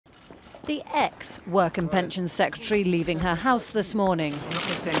The ex-Work and Pensions Secretary leaving her house this morning. I'm not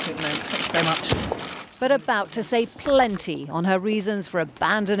going to say anything at the moment. Thank you very much. But about to say plenty on her reasons for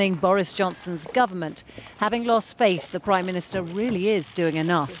abandoning Boris Johnson's government, having lost faith the Prime Minister really is doing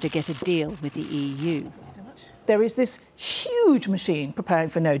enough to get a deal with the EU. There is this huge machine preparing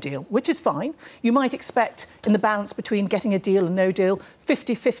for no deal, which is fine. You might expect in the balance between getting a deal and no deal,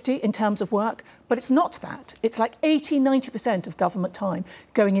 50-50 in terms of work, but it's not that. It's like 80-90% of government time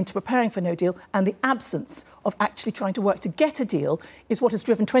going into preparing for no deal, and the absence of actually trying to work to get a deal is what has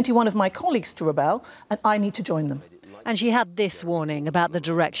driven 21 of my colleagues to rebel, and I need to join them. And she had this warning about the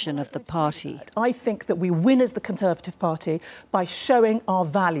direction of the party. I think that we win as the Conservative Party by showing our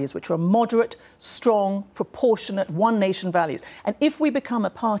values, which are moderate, strong, proportionate, one nation values. And if we become a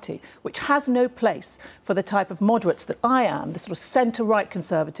party which has no place for the type of moderates that I am, the sort of centre-right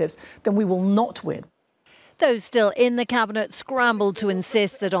Conservatives, then we will not win. Those still in the cabinet scrambled to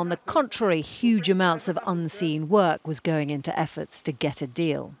insist that, on the contrary, huge amounts of unseen work was going into efforts to get a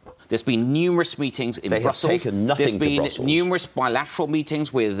deal. There's been numerous meetings in Brussels. There's been numerous bilateral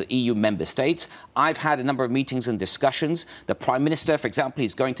meetings with EU member states. I've had a number of meetings and discussions. The Prime Minister, for example,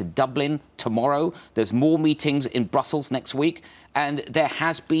 is going to Dublin tomorrow. There's more meetings in Brussels next week. And there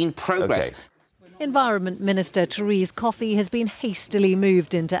has been progress. Okay. Environment Minister Therese Coffey has been hastily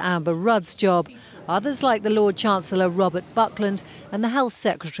moved into Amber Rudd's job. Others, like the Lord Chancellor Robert Buckland and the Health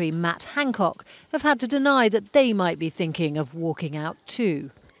Secretary Matt Hancock, have had to deny that they might be thinking of walking out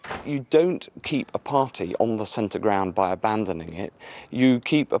too. You don't keep a party on the centre ground by abandoning it. You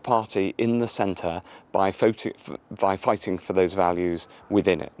keep a party in the centre by fighting for those values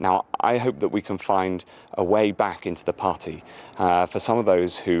within it. Now, I hope that we can find a way back into the party for some of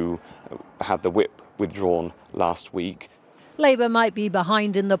those who had the whip withdrawn last week. Labour might be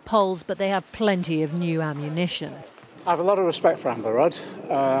behind in the polls, but they have plenty of new ammunition. I have a lot of respect for Amber Rudd,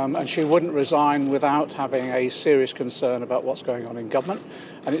 and she wouldn't resign without having a serious concern about what's going on in government.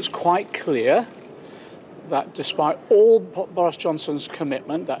 And it's quite clear that despite all Boris Johnson's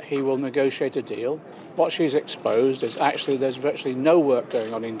commitment that he will negotiate a deal, what she's exposed is actually there's virtually no work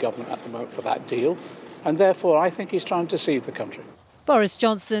going on in government at the moment for that deal. And therefore, I think he's trying to deceive the country. Boris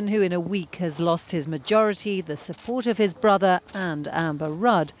Johnson, who in a week has lost his majority, the support of his brother and Amber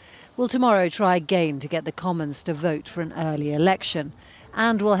Rudd, will tomorrow try again to get the Commons to vote for an early election,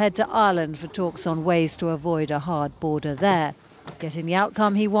 and will head to Ireland for talks on ways to avoid a hard border there. Getting the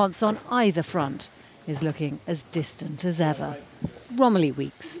outcome he wants on either front is looking as distant as ever. Romilly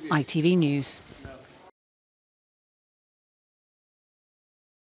Weeks, ITV News.